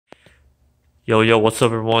Yo, what's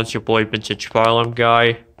up everyone? It's your boy Vintage Firearm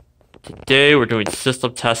Guy. Today we're doing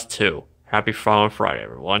System Test 2. Happy Firearm Friday,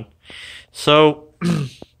 everyone. So,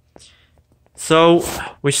 so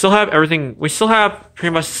we still have everything, we still have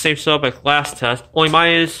pretty much the same setup like last test. Only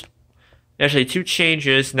mine is actually two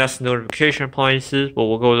changes, and that's the notification appliances, but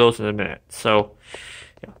we'll go to those in a minute. So,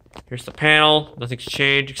 yeah, here's the panel. Nothing's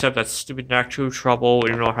changed except that stupid NAC2 trouble.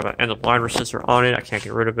 Even though I have an end of line resistor on it, I can't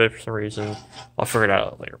get rid of it for some reason. I'll figure it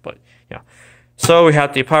out later, but yeah. So we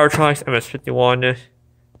have the Pyrotonics MS51,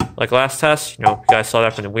 like last test. You guys saw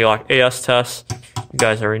that from the Wheelock AS test. You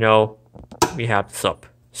guys already know we have this up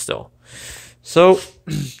still. So,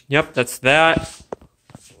 yep, that's that.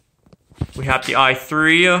 We have the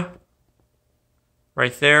i3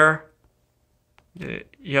 right there.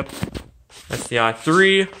 Yep, that's the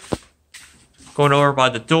i3. Going over by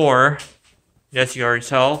the door. Yes, you already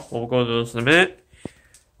tell. We'll go to those in a minute.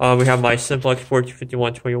 We have my Simplex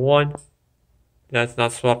 425121. That's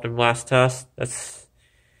not swapped from last test. This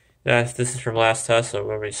is from last test, so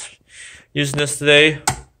everybody's using this today.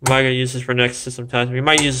 We might gonna use this for next system test. We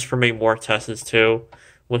might use this for maybe more tests too,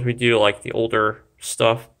 once we do like the older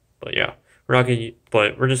stuff. But yeah, we're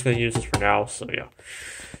just gonna use this for now. So yeah.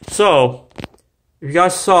 So if you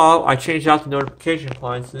guys saw, I changed out the notification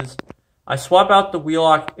appliances. I swap out the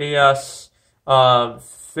Wheelock AS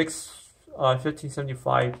fixed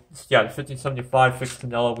 1575. Yeah, the 1575 fixed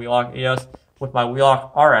vanilla Wheelock AS with my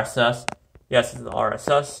Wheelock RSS. Yes, it's the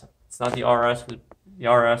RSS. It's not the RS, because the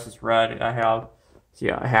RS is red. So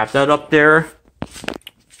yeah, I have that up there.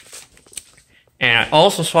 And I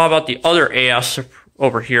also swap out the other AS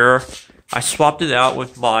over here. I swapped it out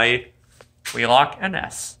with my Wheelock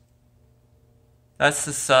NS. That's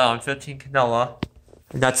this 15 candela.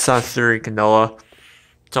 And that's 30 candela.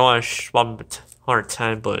 Don't want to swap them to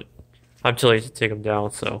 110, but I'm too lazy to take them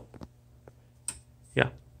down, so yeah.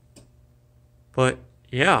 But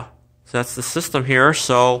yeah, so that's the system here.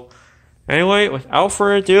 So anyway, without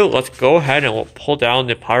further ado, let's go ahead and we'll pull down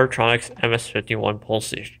the Pyrotonics MS51 pull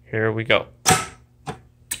station. Here we go.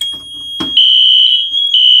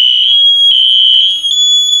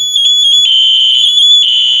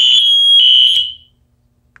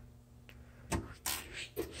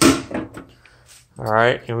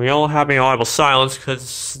 Alright, and we don't have any audible silence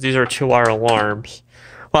because these are 2-wire alarms.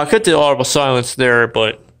 Well, I could do audible silence there,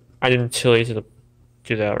 but I didn't too lazy to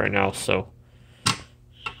do that right now, so.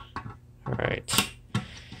 Alright.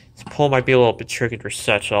 This pull might be a little bit tricky to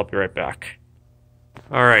reset, so I'll be right back.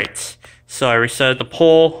 Alright, so I reset the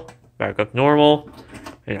pull, back up normal,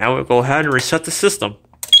 and now we'll go ahead and reset the system.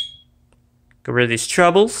 Get rid of these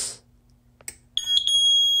trebles.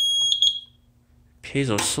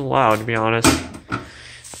 Piezo's so loud, to be honest.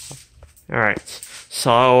 Alright,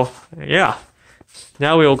 so, yeah.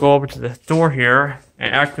 Now we will go over to the door here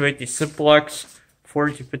and activate the Simplex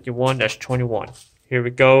 4251-21. Here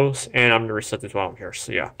it goes, and I'm going to reset this while I'm here,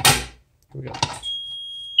 so yeah. Here we go.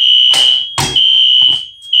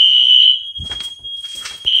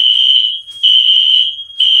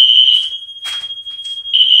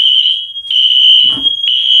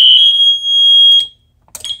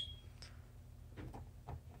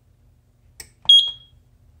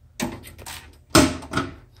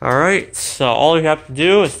 Alright, so all we have to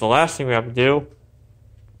do is the last thing we have to do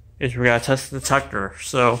is we gotta test the detector.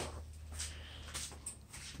 So,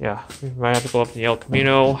 yeah, we might have to go up to the El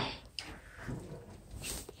Camino.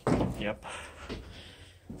 Yep.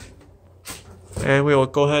 And we will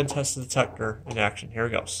go ahead and test the detector in action. Here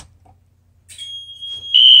it goes.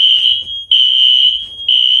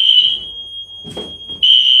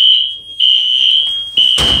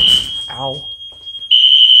 Ow.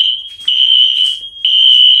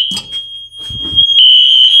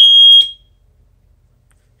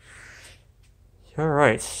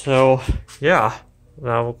 Alright, so, yeah,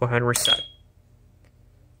 now we'll go ahead and reset.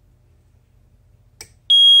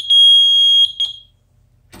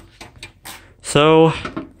 So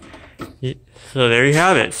there you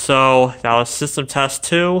have it. So, that was System Test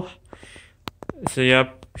 2. So,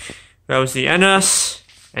 yep, that was the NS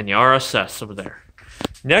and the RSS over there.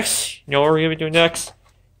 Next, you know what we're going to be doing next?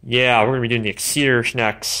 Yeah, we're going to be doing the exteriors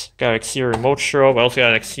next. Got an exterior remote strobe. I also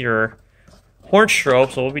got an exterior horn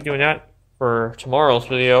strobe, so we'll be doing that for tomorrow's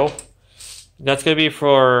video. That's going to be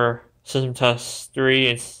for System Test 3,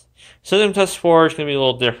 and System Test 4 is going to be a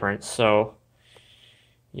little different, so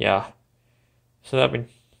yeah. So that means,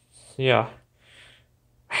 yeah.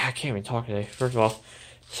 I can't even talk today, first of all.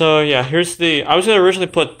 So yeah, here's the, I was going to originally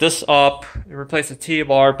put this up and replace the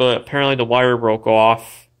T-bar, but apparently the wire broke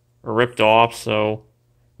off, or ripped off, so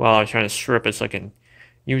while I was trying to strip it so I can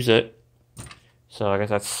use it. So I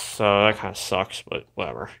guess that kind of sucks, but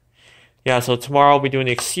whatever. Yeah, so tomorrow I'll be doing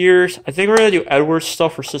the exteriors. I think we're gonna do Edwards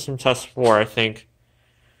stuff for system test 4, I think.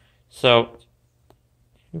 So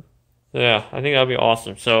yeah, I think that'll be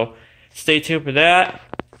awesome. So stay tuned for that.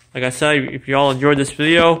 Like I said, if y'all enjoyed this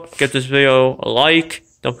video, give this video a like.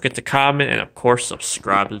 Don't forget to comment and of course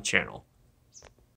subscribe to the channel.